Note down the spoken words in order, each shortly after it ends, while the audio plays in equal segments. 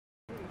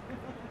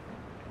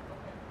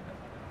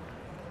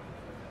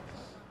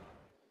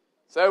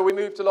So we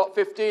move to lot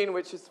 15,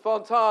 which is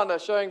Fontana,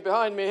 showing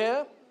behind me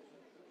here.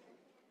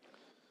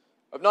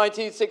 Of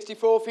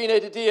 1964, Fine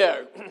de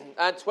Dio.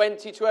 And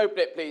 20 to open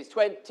it, please.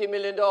 $20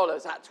 million.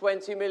 At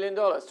 $20 million.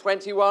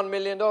 $21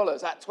 million.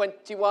 At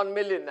 $21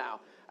 million now.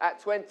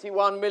 At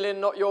 $21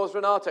 million, not yours,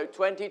 Renato.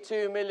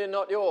 $22 million,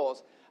 not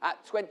yours.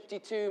 At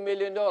 $22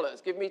 million.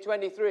 Give me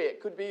 23. It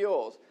could be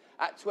yours.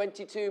 At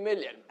 $22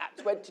 million. At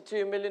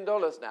 $22 million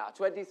now.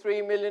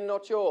 $23 million,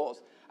 not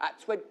yours. At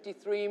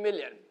 $23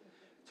 million.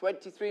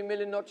 $23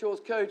 million, not yours,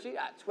 Koji.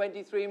 At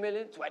 $23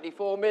 million.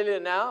 $24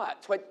 million now.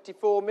 At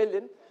 $24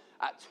 million.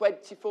 At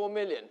 $24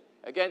 million.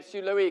 Against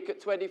you, Loic, at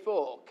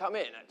 24. Come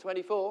in at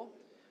 24.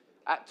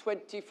 At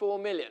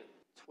 $24 million.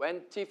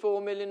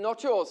 $24 million,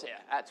 not yours here.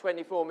 At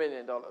 $24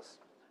 million.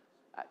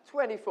 At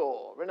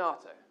 24,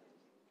 Renato.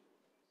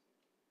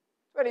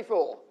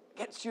 24.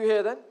 Against you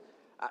here then.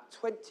 At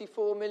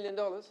 $24 million.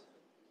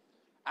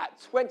 At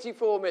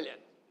 $24 million.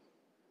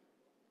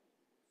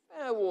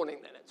 Fair warning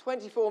then. At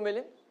 $24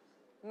 million.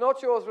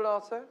 Not yours,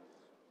 Renato.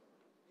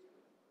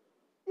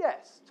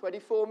 Yes,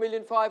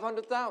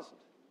 $24,500,000.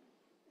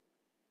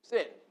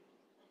 Sin.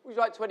 Would you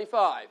like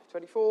 25?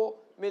 24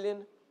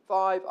 million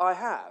 5 I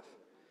have.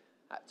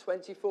 At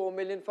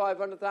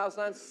 24,500,000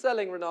 and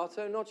selling,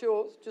 Renato, not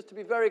yours. Just to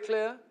be very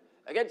clear,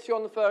 against you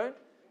on the phone,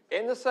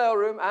 in the sale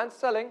room and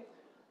selling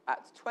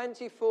at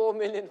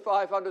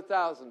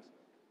 24,500,000.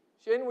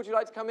 Shin, would you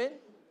like to come in?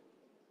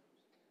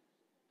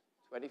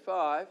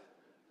 25.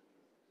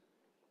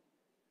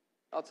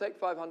 I'll take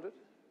 500.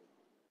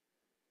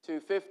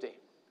 250.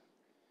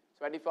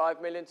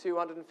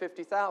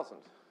 25,250,000.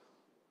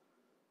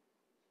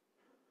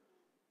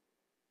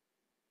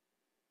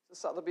 The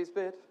Sotheby's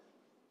bid.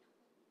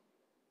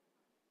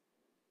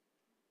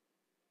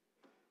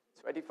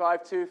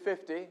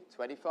 25,250,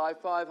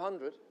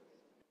 25,500.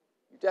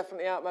 You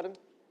definitely out, madam?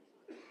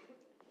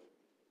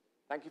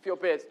 Thank you for your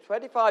bids.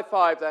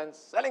 25,500 then,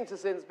 selling to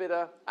Sin's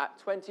bidder at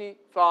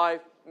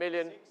 25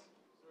 million.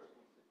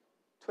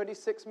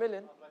 26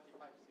 million.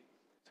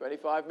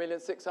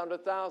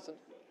 25,600,000.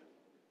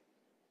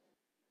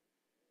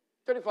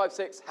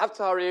 25,600, have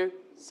to hurry you.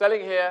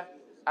 Selling here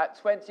at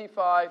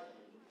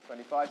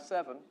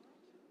 25,700.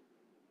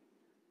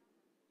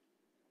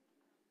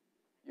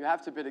 You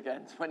have to bid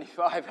again,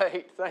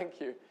 25,800,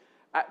 thank you.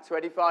 At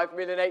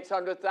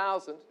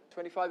 25,800,000,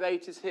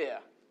 25,800 is here.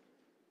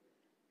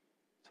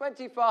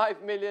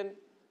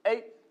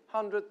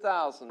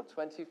 25,800,000,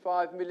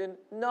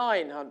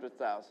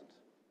 25,900,000.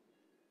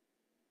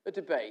 A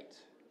debate.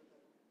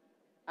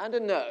 And a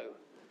no.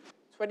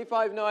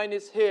 25,900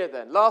 is here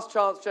then. Last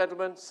chance,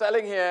 gentlemen.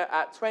 Selling here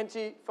at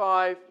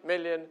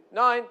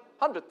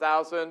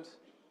 25,900,000.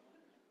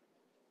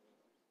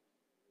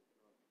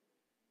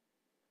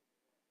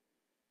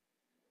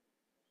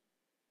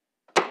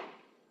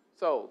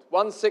 Sold.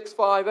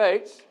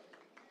 1658.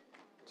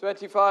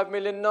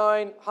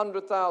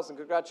 25,900,000.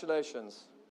 Congratulations.